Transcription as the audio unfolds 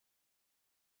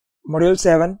Module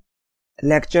 7,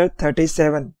 Lecture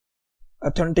 37,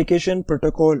 Authentication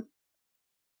Protocol.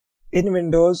 In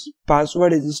Windows,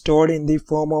 password is stored in the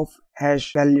form of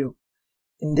hash value.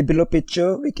 In the below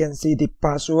picture, we can see the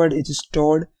password is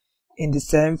stored in the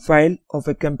same file of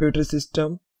a computer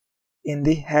system in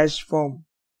the hash form.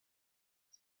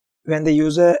 When the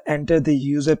user enters the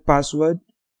user password,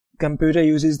 computer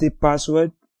uses the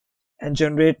password and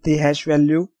generate the hash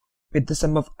value with the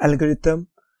sum of algorithm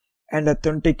and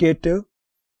authenticator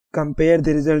compare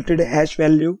the resulted hash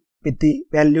value with the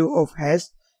value of hash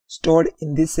stored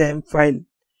in the same file.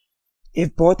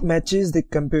 If both matches, the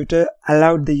computer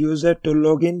allowed the user to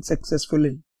log in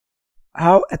successfully.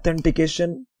 How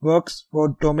authentication works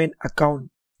for domain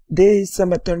account. There is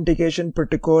some authentication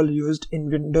protocol used in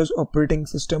Windows operating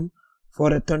system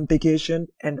for authentication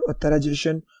and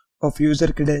authorization of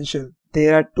user credential.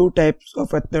 There are two types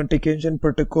of authentication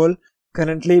protocol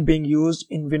currently being used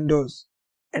in Windows,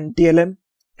 NTLM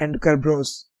and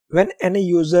Kerberos. When any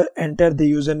user enters the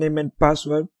username and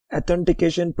password,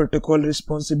 authentication protocol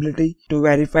responsibility to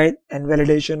verify and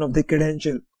validation of the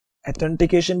credential.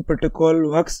 Authentication protocol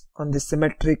works on the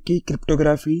symmetric key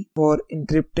cryptography for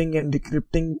encrypting and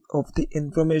decrypting of the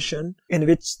information in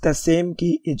which the same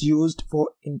key is used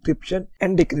for encryption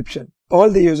and decryption. All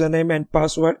the username and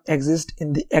password exist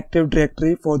in the Active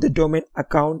Directory for the domain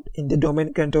account in the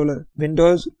domain controller.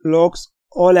 Windows logs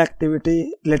all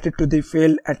activity related to the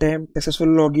failed attempt, successful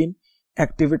login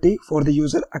activity for the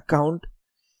user account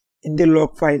in the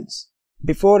log files.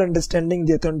 Before understanding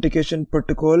the authentication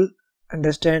protocol,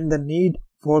 understand the need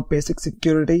for basic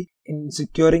security in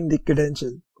securing the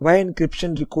credential. Why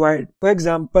encryption required? For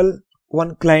example,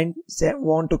 one client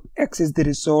want to access the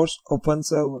resource of one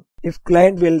server. If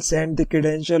client will send the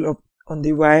credential on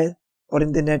the wire or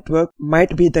in the network,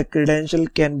 might be the credential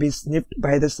can be sniffed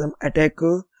by some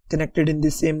attacker connected in the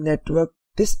same network.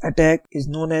 This attack is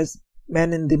known as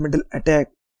man-in-the-middle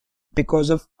attack. Because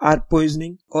of ARP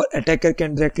poisoning, or attacker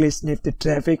can directly sniff the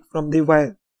traffic from the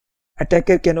wire.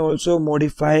 Attacker can also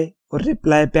modify or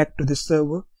reply back to the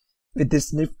server with the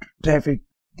sniffed traffic.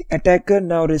 The attacker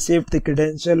now received the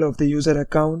credential of the user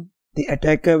account. The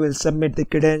attacker will submit the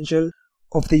credential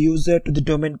of the user to the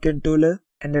domain controller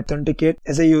and authenticate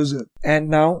as a user. And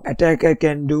now attacker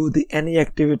can do any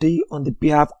activity on the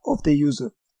behalf of the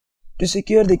user. To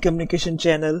secure the communication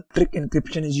channel, trick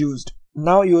encryption is used.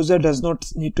 Now user does not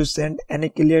need to send any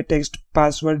clear text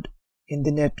password in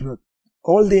the network.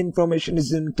 All the information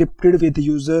is encrypted with the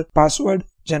user password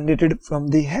generated from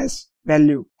the hash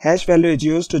value. Hash value is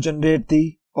used to generate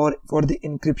for the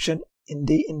encryption in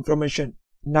the information.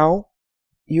 Now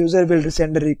user will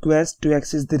send a request to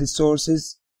access the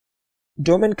resources.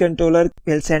 Domain controller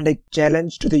will send a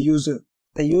challenge to the user.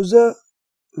 The user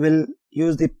will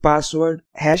use the password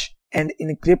hash and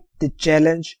encrypt the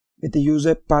challenge with the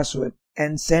user password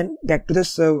and send back to the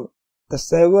server. The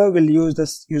server will use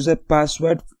the user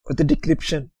password for the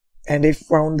decryption, and if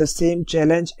found the same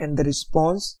challenge and the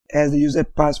response as the user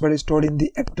password is stored in the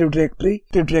Active Directory,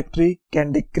 Active Directory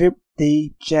can decrypt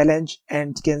the challenge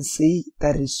and can see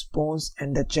the response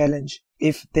and the challenge.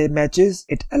 If they matches,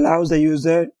 it allows the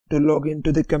user to log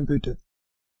into the computer.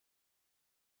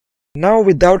 Now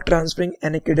without transferring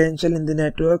any credential in the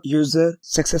network, user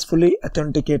successfully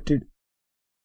authenticated.